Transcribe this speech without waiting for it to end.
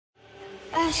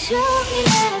show me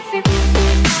everything.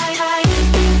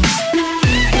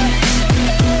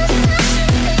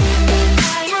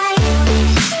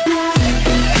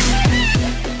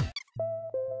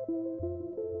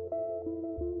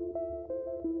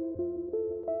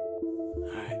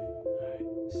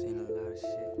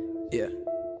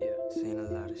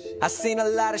 I seen a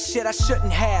lot of shit I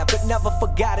shouldn't have, but never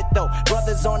forgot it though.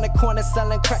 Brothers on the corner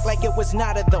selling crack like it was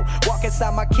nada though. Walk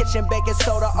inside my kitchen, baking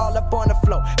soda all up on the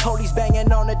floor. Police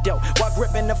banging on the door while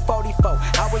gripping the 44.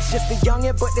 I was just a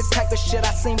youngin', but this type of shit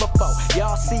I seen before.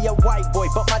 Y'all see a white boy,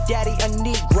 but my daddy a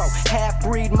Negro.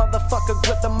 Half-breed motherfucker,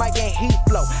 grip the mic and he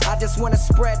flow. I just wanna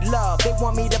spread love, they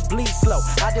want me to bleed slow.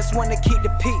 I just wanna keep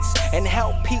the peace and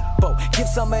help people. Give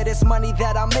some of this money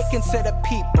that I'm making to the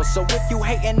people. So if you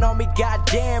hating on me,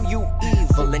 goddamn, you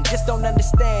evil. And just don't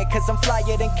understand, cause I'm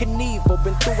flyer than Knievel.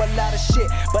 Been through a lot of shit,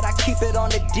 but I keep it on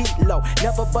the deep low.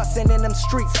 Never bustin' in them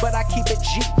streets, but I keep it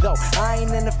G though. I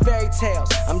ain't in the fairy tales,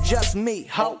 I'm just me,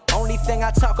 ho. Only thing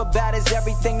I talk about is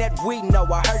everything that we know.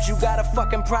 I heard you got a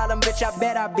fucking problem, bitch, I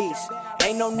bet I beast.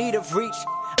 Ain't no need of reach,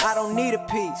 I don't need a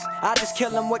piece. I just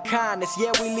kill them with kindness,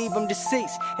 yeah, we leave them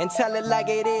deceased. And tell it like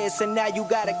it is, and now you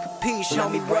gotta compete. Show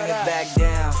me what up. Back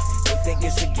down. They think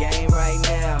it's a game right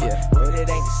now, but it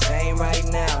ain't the same right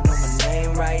now. Know my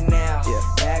name right now,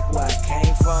 back where I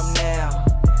came from now.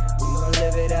 We gon'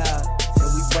 live it up till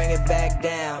we bring it back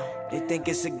down. They think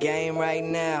it's a game right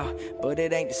now, but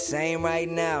it ain't the same right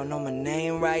now. Know my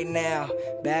name right now,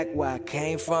 back where I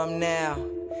came from now.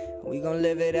 We gon'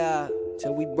 live it up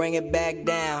till we bring it back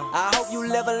down. I hope you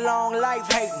live a long life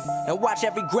hating and watch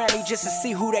every Grammy just to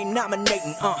see who they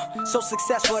nominating. So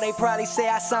successful they probably say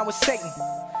I signed with Satan.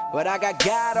 But I got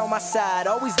God on my side,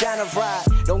 always down to ride.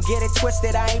 Don't get it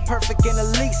twisted, I ain't perfect in the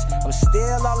least. I'm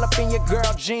still all up in your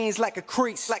girl jeans like a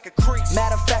crease.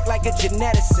 Matter of fact, like a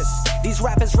geneticist. These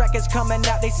rappers' records coming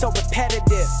out, they so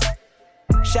repetitive.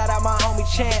 Shout out my homie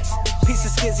Chance, piece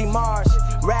of Skizzy Mars.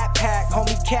 Rap Pack,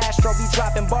 homie Castro be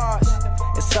dropping bars.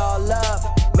 It's all love,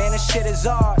 man, this shit is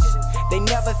ours. They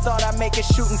never thought I'd make it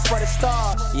shooting for the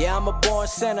stars. Yeah, I'm a born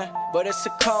sinner, but it's a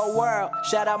cold world.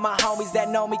 Shout out my homies that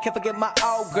know me, can't forget my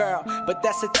old girl. But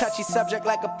that's a touchy subject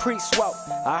like a priest woke.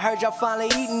 I heard y'all finally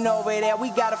eating over there, we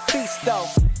got a feast though.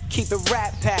 Keep it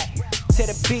Rap Pack, till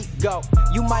the beat go.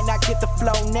 You might not get the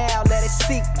flow now, let it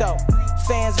seep though.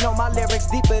 Fans know my lyrics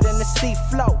deeper than the sea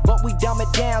flow, but we dumb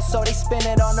it down so they spin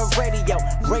it on the radio.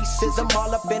 Racism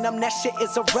all up in them, that shit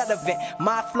is irrelevant.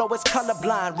 My flow is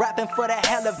colorblind, rapping for the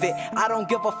hell of it. I don't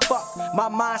give a fuck, my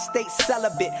mind stays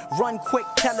celibate. Run quick,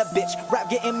 tell a bitch, rap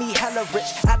getting me hella rich.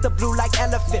 Out the blue like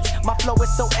elephants, my flow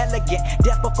is so elegant.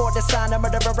 Death before the sign, I'm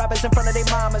murdering rappers in front of their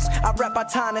mamas. I rap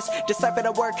autonomous, decipher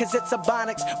the word cause it's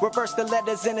ebonics. Reverse the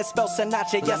letters and it spells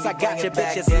Sinatra. Yes, I got your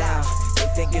bitches loud. They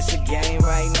think it's a game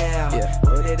right now,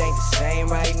 but it ain't the same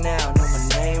right now. Know my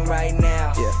name right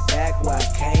now, back where I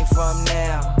came from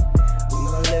now. We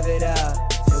gon' live it up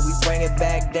till we bring it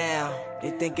back down.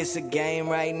 They think it's a game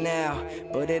right now,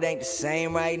 but it ain't the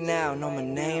same right now. Know my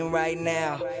name right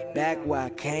now, back where I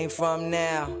came from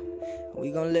now.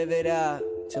 We gon' live it up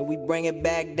till we bring it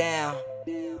back down.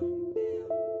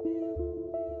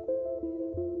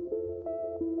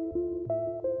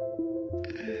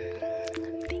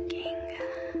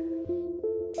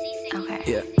 Okay.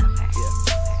 Yeah.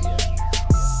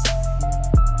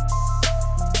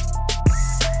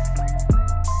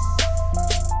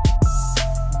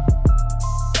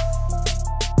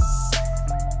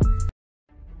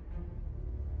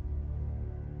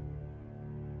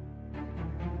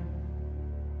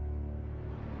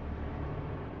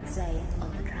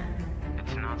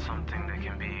 It's not something that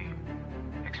can be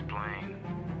explained.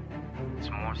 It's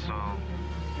more so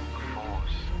a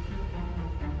force.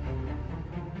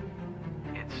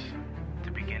 It's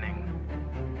the beginning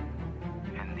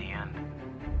and the end.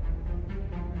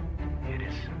 It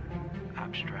is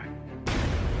abstract.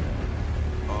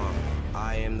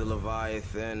 I am the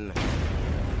Leviathan.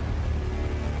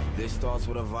 This starts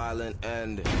with a violent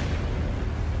end.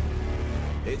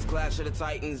 It's Clash of the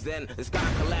Titans, then the sky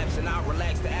collapse and I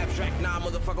relax the abstract. Nah,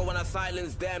 motherfucker, when I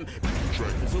silence them,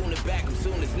 I'm soon to back, I'm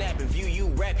soon to snap and view you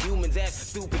rap humans as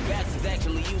stupid bastards.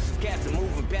 Actually useless cats and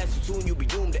moving past you soon you'll be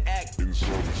doomed to act.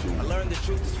 I learned the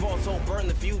truth is false, so burn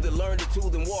the few that learned it too,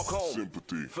 then walk home.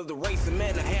 Sympathy. For the race of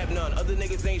men I have none, other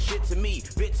niggas ain't shit to me.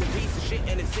 Bits and pieces of shit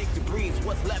and it's 6 degrees.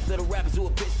 What's left of the rappers who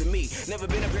are pissed to me? Never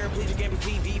been a paraplegic, can't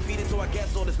be defeated, so I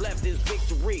guess all that's left is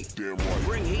victory. Damn right.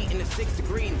 Bring heat in the 6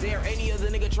 degrees, dare any other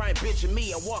nigga try and bitch at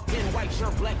me. I walked in, white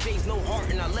shirt, black face, no heart,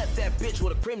 and I left that bitch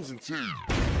with a crimson tee.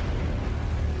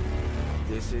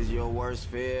 This is your worst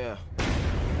fear.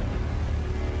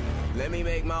 Let me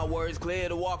make my words clear.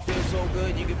 The walk feels so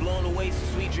good, you get blown away. So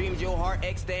sweet dreams, your heart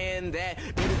extend. That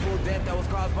beautiful death that was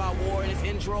caused by war. And this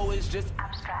intro is just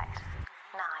Abstract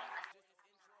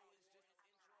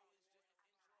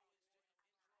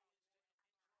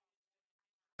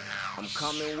 9. I'm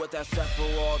coming with that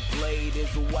Sephiroth blade.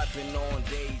 Is a weapon on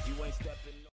days you ain't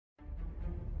stepping.